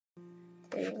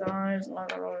Hey guys,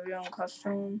 another review on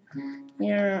custom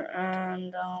here,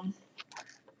 and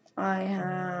I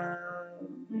have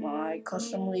my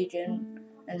custom Legion,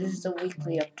 and this is the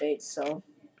weekly update. So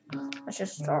let's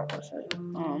just start with it.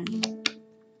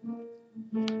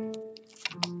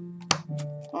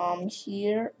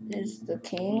 Here is the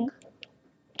king,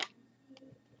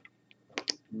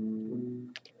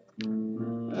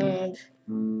 and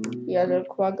he has a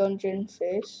Qui-Gon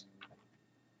face.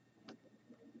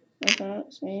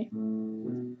 See,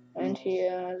 and he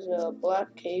has a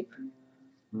black cape,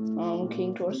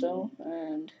 king torso,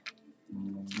 and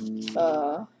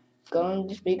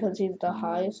guns because he's the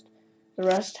highest. The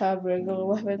rest have regular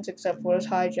weapons except for his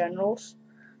high generals.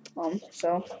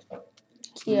 So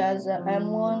he has an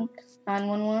M1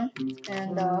 911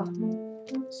 and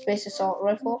space assault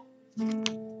rifle,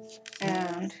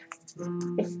 and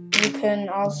if you can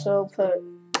also put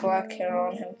black hair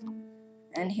on him,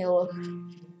 and he'll look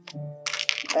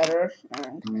better.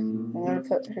 And I'm gonna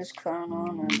put his crown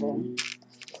on, and then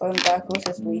put him back with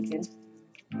his Legion.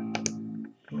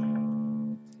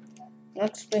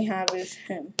 Next we have is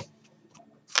him.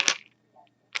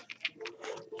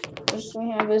 Next we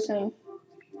have is him,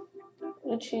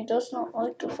 which he does not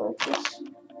like to focus.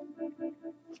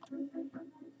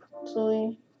 So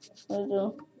he has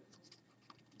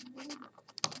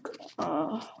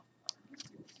a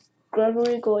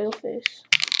Gregory Goyle face.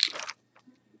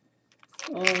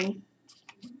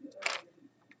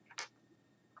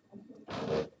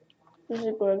 This is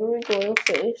a Gregory Goyle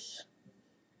face.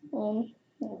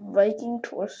 Viking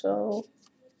torso.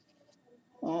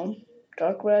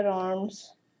 Dark red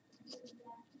arms.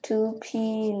 2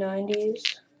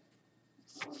 P90s.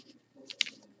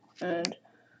 And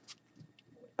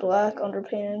black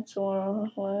underpants or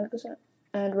legs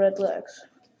and red legs.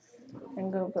 I'm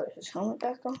gonna put his helmet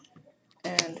back on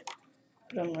and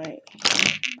put him right here.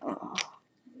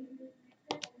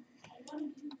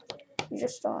 He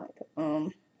just died.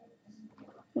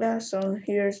 Yeah, so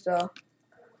here's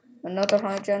another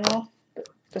high general,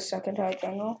 the second high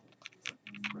general.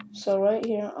 So right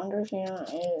here, under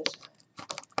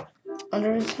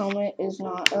his helmet is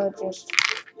not just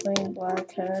plain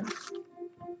black head.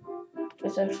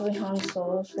 It's actually Han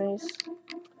Solo's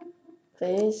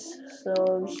face.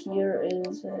 So here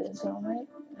is his helmet,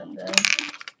 and then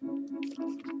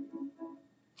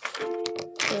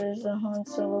there's the Han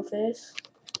Solo face.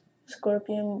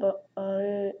 Scorpion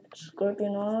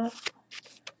armor,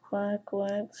 black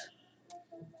legs,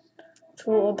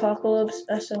 2 Apocalypse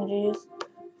SMGs,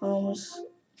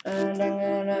 and I'm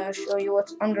gonna show you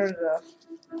what's under the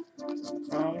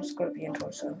Scorpion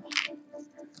torso.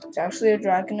 It's actually a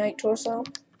Dragon Knight torso.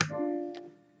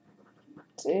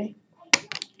 See?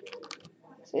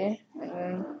 And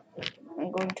then I'm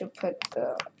going to put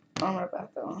the armor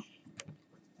back on.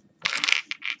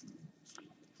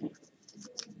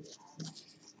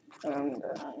 And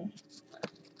then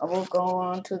I will go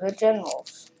on to the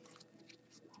generals.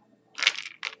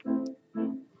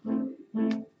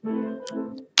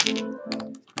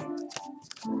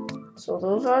 So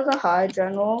those are the high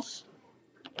generals.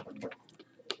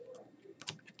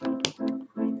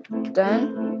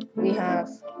 Then we have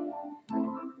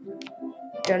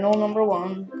General number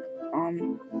 1.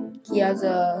 He has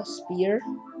a spear.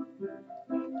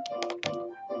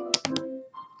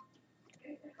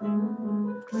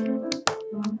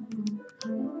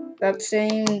 That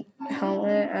same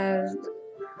helmet as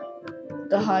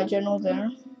the high general there.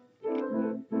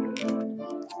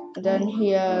 And then he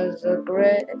has a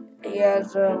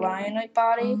Lionite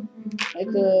body,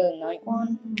 like a night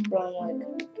one from like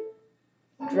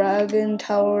Dragon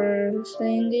Tower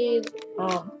thingy.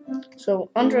 So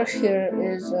under here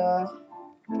is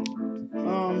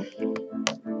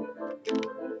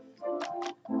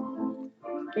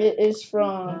it is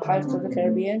from Pirates of the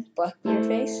Caribbean, Blackbeard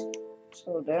face.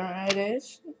 So there it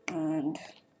is, and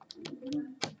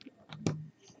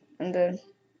the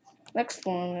next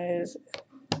one is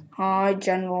High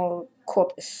General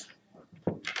Corpus.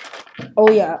 Oh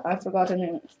yeah, I forgot to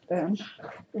name it.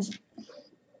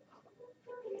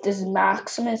 This is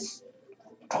Maximus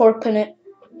Torpinus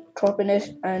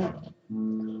and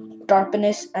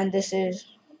Darpinus, and this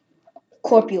is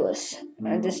Corpulus,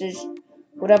 and this is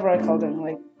whatever I called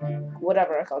him,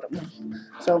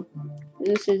 So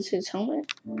this is his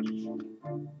helmet.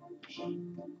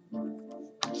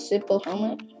 Simple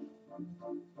helmet.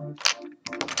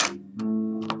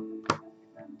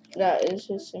 That is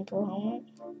his simple helmet.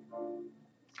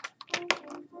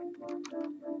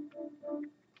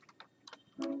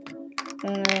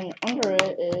 And then under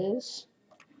it is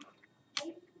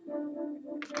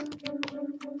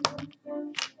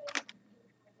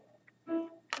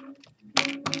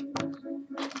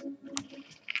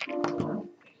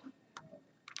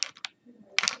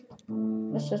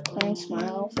It's just plain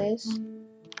smile face.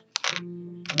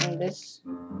 And this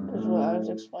is what I was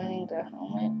explaining, the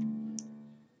helmet.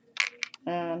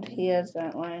 And he has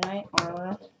that Lionite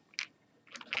armor,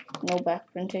 no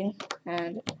back printing,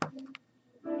 and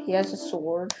he has a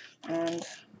sword. And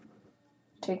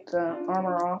take the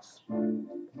armor off.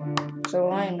 So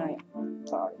Lionite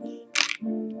body.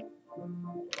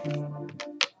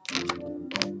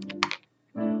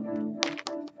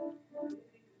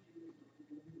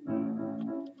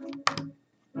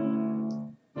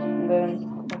 And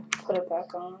then put it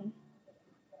back on.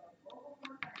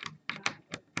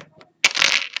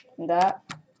 And that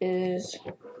is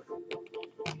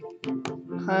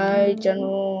High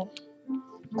General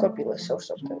Corpulus or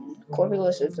something.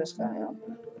 Corpulus is this guy.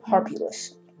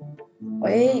 Harpulus.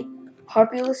 Wait,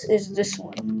 Harpulus is this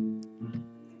one.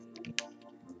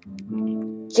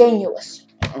 Janulus.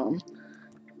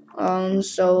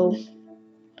 So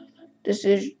this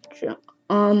is what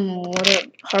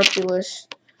a Harpulus.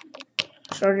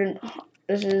 Sergeant.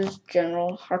 This is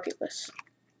General Harpulus.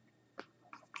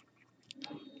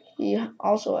 He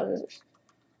also has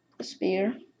a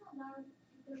spear.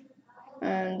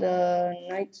 And the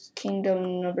Knights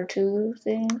Kingdom #2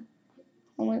 thing.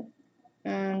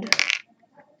 And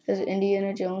his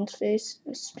Indiana Jones face,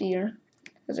 a spear,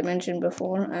 as I mentioned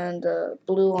before, and the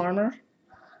blue armor.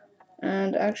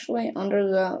 And actually, under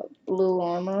the blue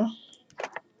armor,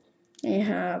 we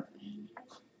have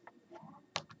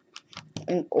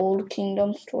an Old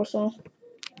Kingdom's torso.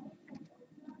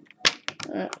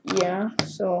 Yeah,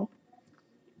 so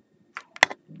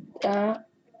that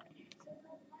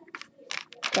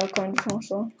kind of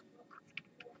torso.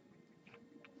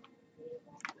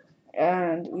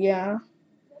 And yeah,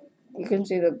 you can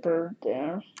see the bird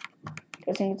there.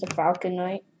 I think it's a Falcon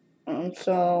Knight.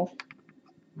 So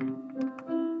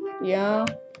yeah.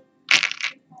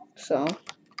 So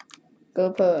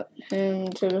go put him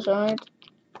to the side.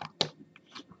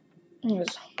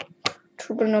 Here's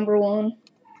Trooper #1.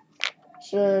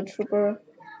 It's a trooper.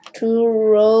 2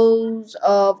 rows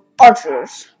of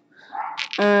archers.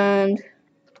 And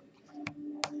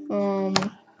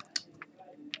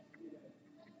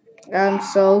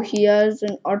so he has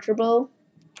an archer bow.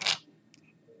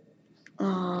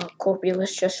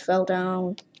 Corpulus just fell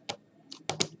down.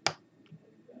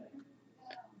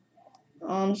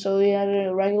 So he had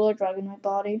a regular Dragonite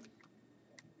body.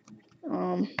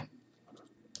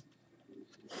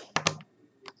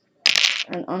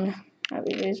 And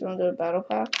unhappy face from the battle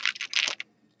pack.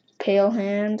 Pale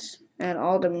hands, and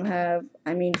all of them have,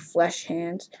 flesh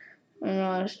hands. And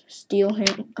a steel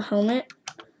helmet.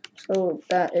 So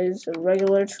that is a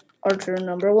regular archer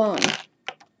 #1.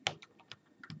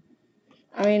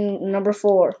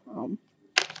 #4.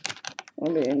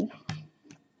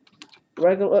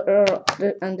 Regular,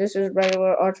 and this is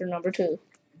regular archer #2.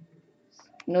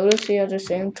 Notice he has the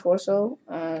same torso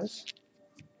as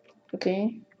the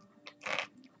king.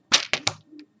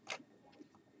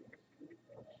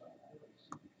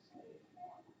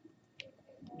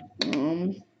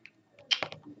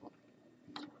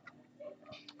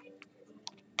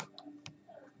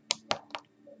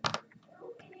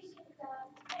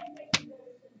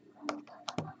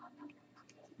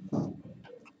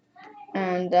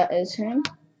 And that is him.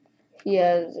 He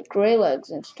has gray legs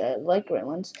instead, like gray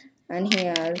ones. And he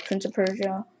has Prince of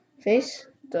Persia face,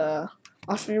 the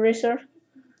Ostrich Racer.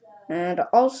 And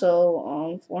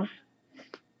also, for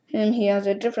him, he has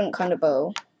a different kind of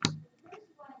bow.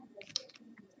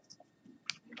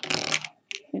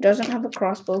 He doesn't have a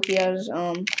crossbow. He has,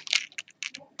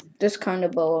 this kind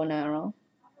of bow and arrow.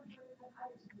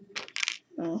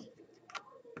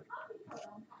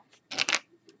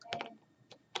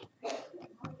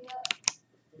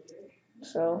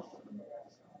 So,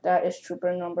 that is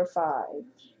Trooper #5.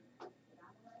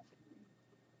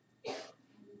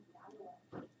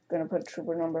 Gonna put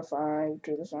Trooper #5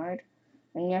 to the side.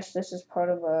 And yes, this is part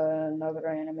of another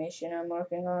animation I'm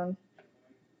working on.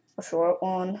 A short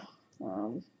one.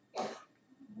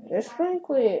 This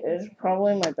frankly is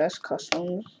probably my best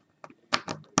customs.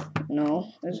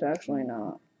 No, it's actually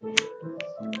not.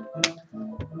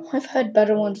 I've had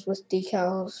better ones with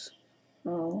decals.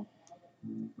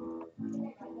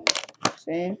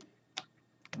 See?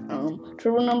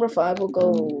 Trooper #5 will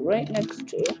go right next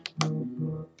to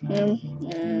him.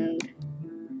 And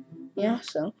yeah,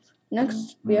 so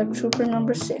next we have Trooper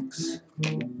 #6.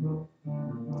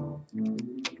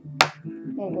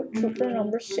 Trooper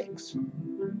 #6.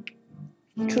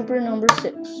 Trooper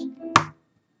 #6.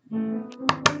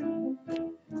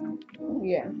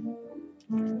 Yeah.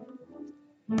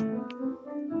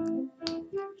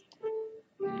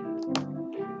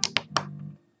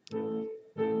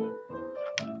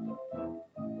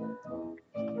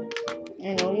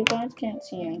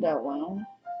 seeing that one.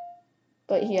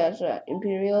 But he has an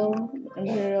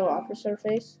Imperial officer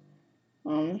face.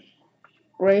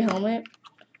 Gray helmet.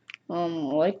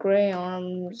 Light gray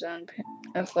arms and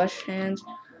flesh hands.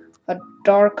 A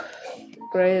dark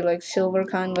gray, like silver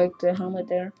kind, like the helmet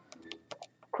there.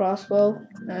 Crossbow.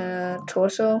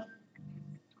 Torso.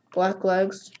 Black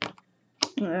legs.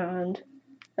 And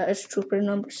that is trooper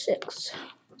number 6.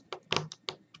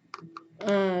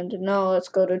 And now let's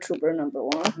go to trooper number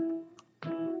 1.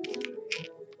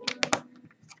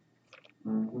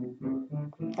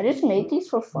 I just made these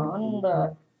for fun,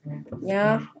 but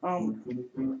yeah,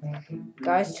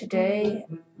 guys, today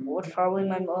was probably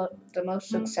the most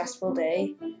successful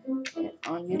day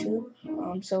on YouTube.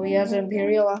 So he has an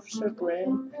Imperial Officer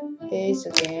Grim face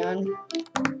again,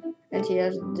 and he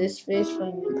has this face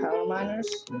from Power Miners.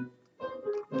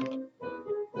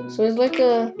 So he's like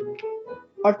a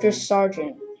Archer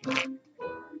Sergeant,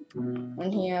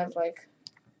 and he has like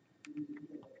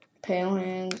pale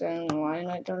hands and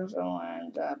lionite torso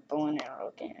and bow and arrow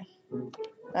again.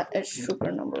 That is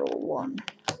trooper number 1.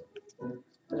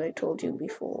 As I told you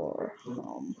before,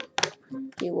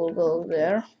 he will go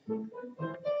there.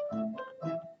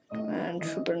 And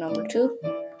trooper number 2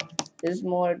 is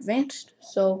more advanced,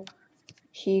 so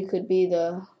he could be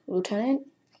the lieutenant.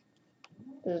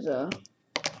 There's a,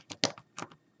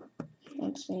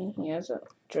 let's see, he has a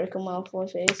Draco Malfoy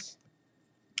face.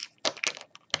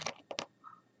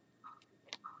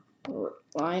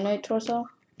 Lionite torso,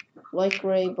 light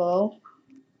gray bow,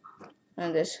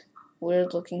 and this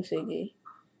weird looking thingy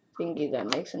that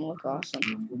makes him look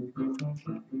awesome.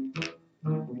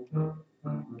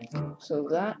 So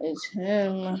that is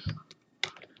him.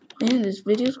 Man, this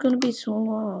video is going to be so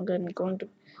long and going to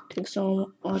take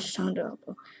so much time to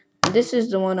upload. This is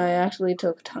the one I actually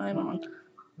took time on.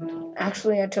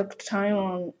 Actually, I took time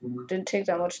on, didn't take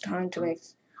that much time to make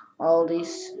all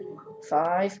these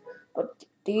 5, but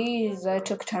these I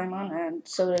took time on, and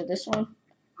so did this one.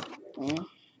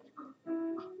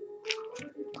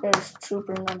 There's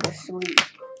trooper number 3.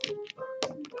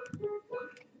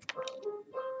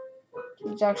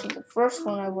 It's actually the first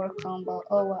one I worked on, but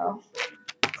oh well.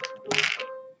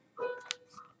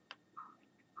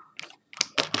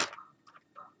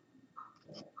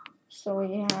 So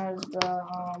he has the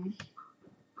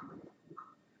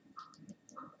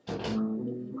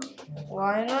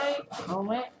Lionite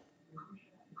helmet,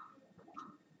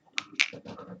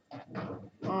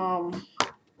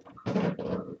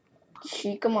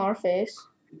 Shikamaru face,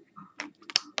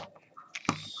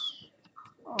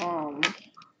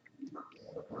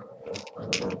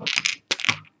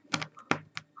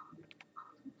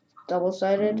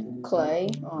 double-sided clay,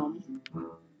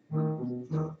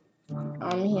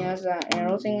 he has that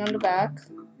arrow thing on the back,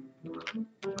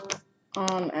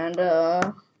 and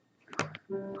a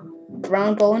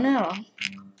brown bow and arrow.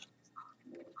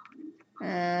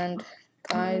 And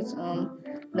guys,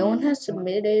 no one has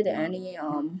submitted any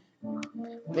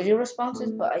video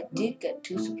responses, but I did get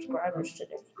 2 subscribers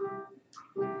today.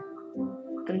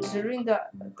 Considering that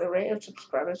the rate of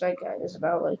subscribers I get is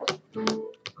about like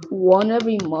 1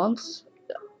 every month,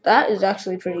 that is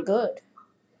actually pretty good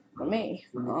for me.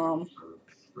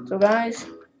 So guys,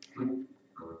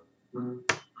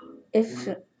 if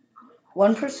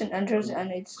one person enters and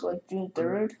it's like June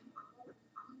 3rd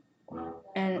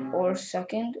and or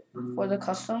 2nd for the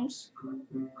customs,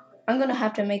 I'm gonna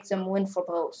have to make them win for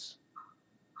both.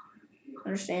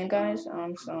 Understand, guys?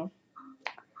 So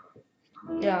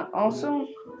yeah. Also,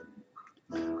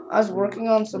 I was working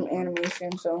on some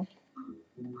animation, so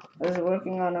I was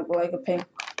working on like a pink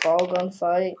ball gun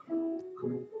fight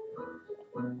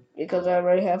because I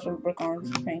already have some brick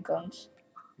arms paint guns.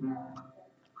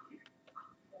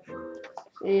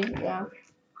 See, yeah.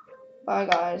 Bye,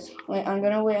 guys. Wait, I'm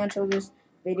gonna wait until this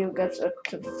video gets up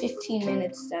to 15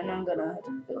 minutes, then I'm gonna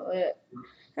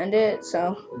end it.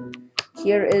 So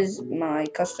here is my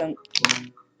custom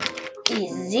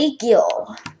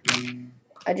Ezekiel.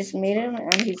 I just made him,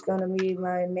 and he's gonna be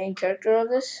my main character of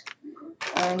this.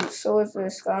 And so is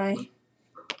this guy.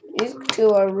 These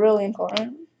 2 are really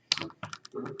important.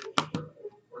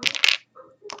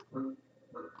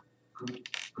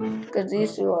 Because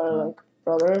these 2 are like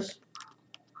brothers.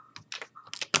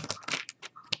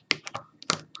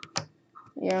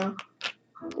 Yeah.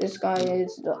 This guy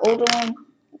is the older one.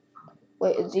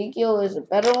 Wait, Ezekiel is a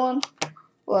better one.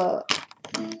 Well,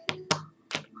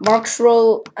 I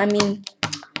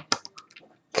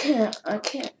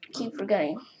can't keep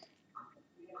forgetting.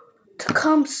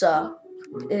 Tecumseh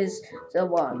is the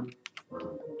one.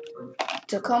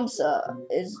 Tecumseh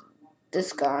is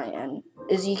this guy, and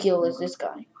Ezekiel is this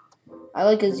guy. I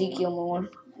like Ezekiel more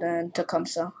than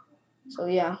Tecumseh. So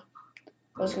yeah,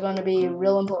 those are gonna be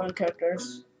real important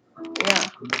characters. Yeah.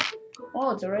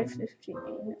 Oh, it's already 15.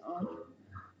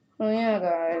 Oh yeah,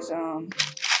 guys.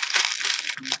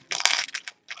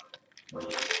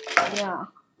 Yeah.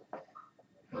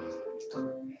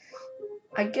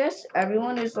 I guess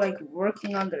everyone is like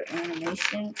working on their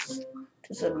animations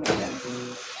to submit them.